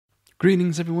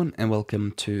Greetings everyone and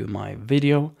welcome to my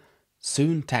video.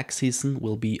 Soon tax season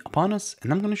will be upon us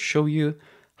and I'm going to show you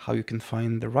how you can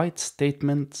find the right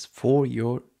statements for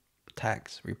your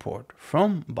tax report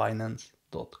from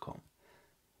Binance.com.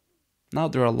 Now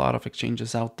there are a lot of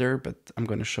exchanges out there, but I'm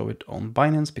going to show it on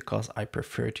Binance because I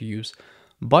prefer to use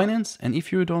Binance. And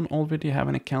if you don't already have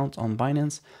an account on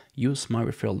Binance, use my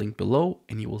referral link below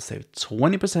and you will save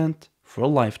 20% for a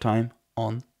lifetime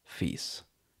on fees.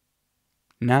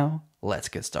 Now, let's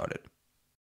get started.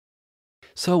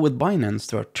 So with Binance,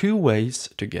 there are two ways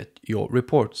to get your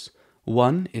reports.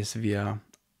 One is via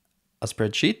a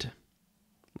spreadsheet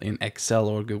in Excel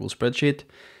or Google Spreadsheet,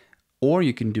 or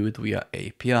you can do it via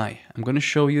API. I'm going to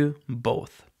show you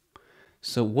both.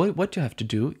 So what you have to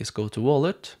do is go to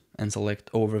Wallet and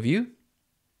select Overview.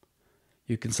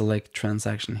 You can select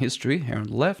Transaction History here on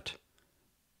the left.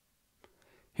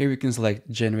 Here you can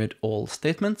select Generate All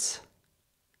Statements.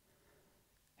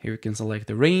 Here you can select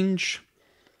the range,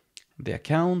 the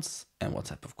accounts, and what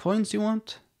type of coins you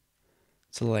want.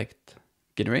 Select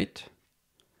Generate.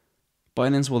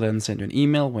 Binance will then send you an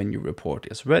email when your report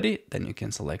is ready. Then you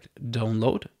can select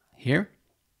Download here.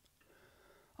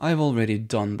 I've already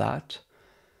done that.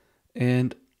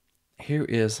 And here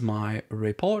is my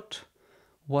report.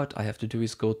 What I have to do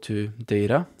is go to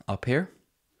Data up here.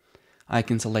 I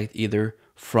can select either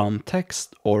from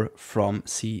text or from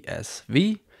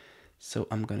CSV. So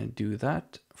I'm going to do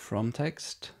that from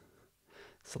text,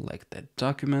 select that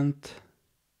document,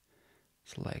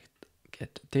 select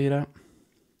get data.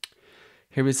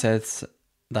 Here it says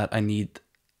that I need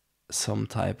some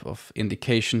type of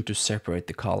indication to separate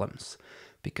the columns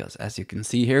because as you can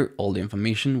see here, all the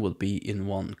information will be in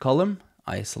one column.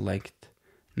 I select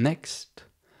next,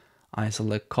 I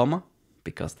select comma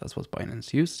because that's what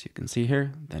Binance uses. You can see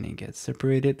here, then it gets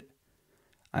separated.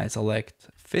 I select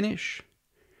finish.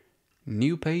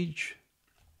 New page,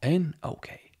 and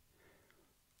OK.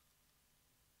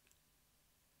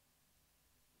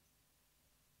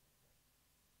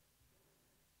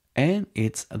 And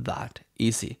it's that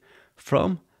easy.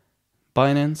 From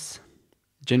Binance,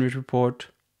 generate report,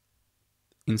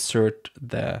 insert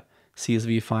the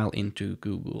CSV file into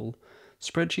Google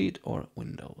Spreadsheet or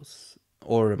Windows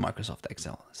or Microsoft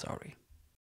Excel, sorry.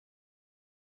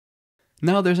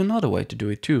 Now there's another way to do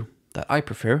it too that I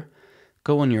prefer.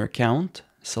 Go on your account,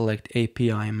 select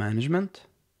API Management.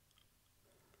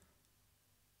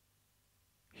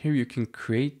 Here you can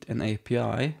create an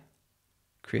API,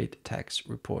 create Tax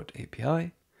Report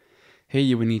API. Here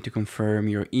you will need to confirm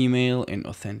your email and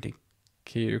authenticate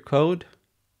your code.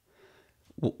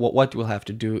 What you'll have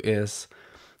to do is,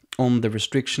 on the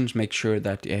restrictions, make sure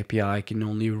that the API can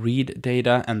only read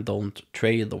data and don't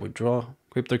trade or withdraw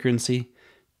cryptocurrency.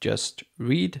 Just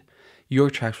read. Your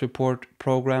tax report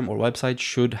program or website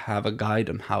should have a guide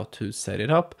on how to set it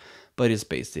up, but it's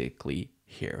basically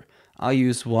here. I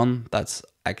use one that's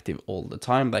active all the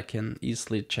time that can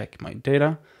easily check my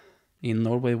data. In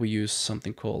Norway, we use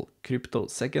something called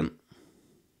cryptosecond.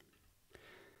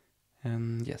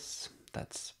 And yes,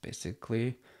 that's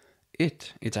basically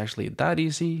it. It's actually that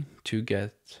easy to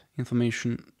get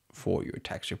information for your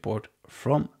tax report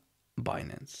from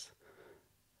Binance.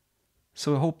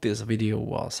 So I hope this video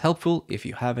was helpful. If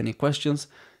you have any questions,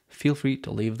 feel free to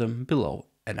leave them below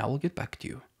and I will get back to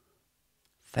you.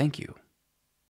 Thank you.